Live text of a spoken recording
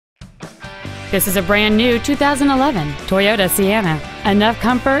This is a brand new 2011 Toyota Sienna. Enough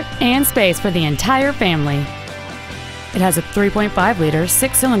comfort and space for the entire family. It has a 3.5-liter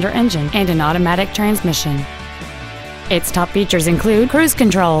six-cylinder engine and an automatic transmission. Its top features include cruise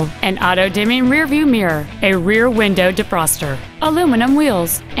control, an auto-dimming rearview mirror, a rear window defroster, aluminum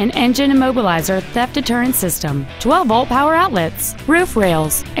wheels, an engine immobilizer theft deterrent system, 12-volt power outlets, roof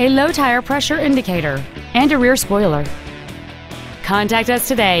rails, a low tire pressure indicator, and a rear spoiler. Contact us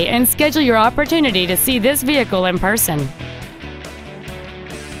today and schedule your opportunity to see this vehicle in person.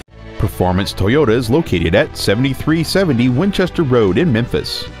 Performance Toyota is located at 7370 Winchester Road in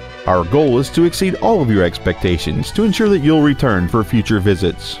Memphis. Our goal is to exceed all of your expectations to ensure that you'll return for future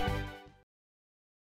visits.